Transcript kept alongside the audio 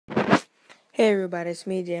Hey everybody, it's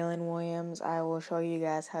me, Jalen Williams. I will show you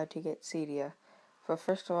guys how to get Cydia. But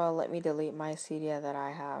first of all, let me delete my Cydia that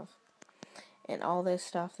I have. And all this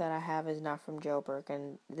stuff that I have is not from Jailbreak,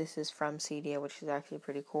 and this is from Cydia, which is actually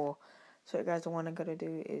pretty cool. So what you guys want to go to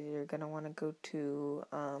do is you're going to want to go to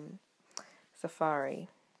Safari.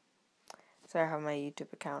 So I have my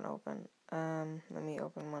YouTube account open. Let me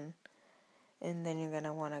open one. And then you're going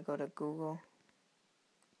to want to go to Google.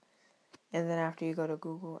 And then after you go to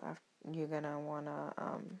Google, you're going to want to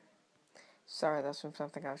sorry, that's from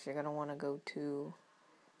something else. You're going to want to go to,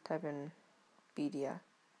 type in Cydia.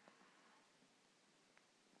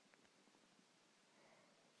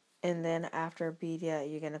 And then after Cydia,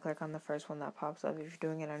 you're going to click on the first one that pops up. If you're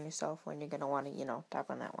doing it on your cell phone, you're going to want to, tap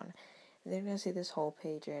on that one. And then you're going to see this whole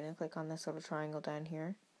page. You're going to click on this little triangle down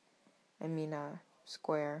here.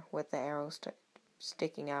 Square with the arrow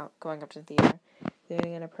sticking out, going up to the air. Then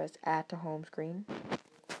you're going to press Add to Home Screen.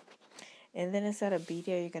 And then instead of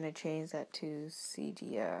Cydia, you're going to change that to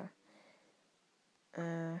Cydia.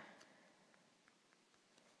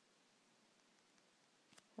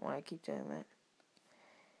 Why I keep doing that?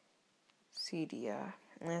 Cydia.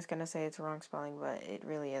 And it's going to say it's wrong spelling, but it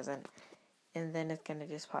really isn't. And then it's going to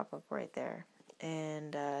just pop up right there.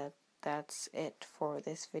 And that's it for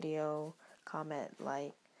this video. Comment,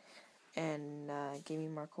 like, and give me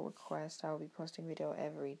more cool requests. I will be posting video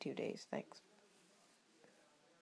every 2 days. Thanks.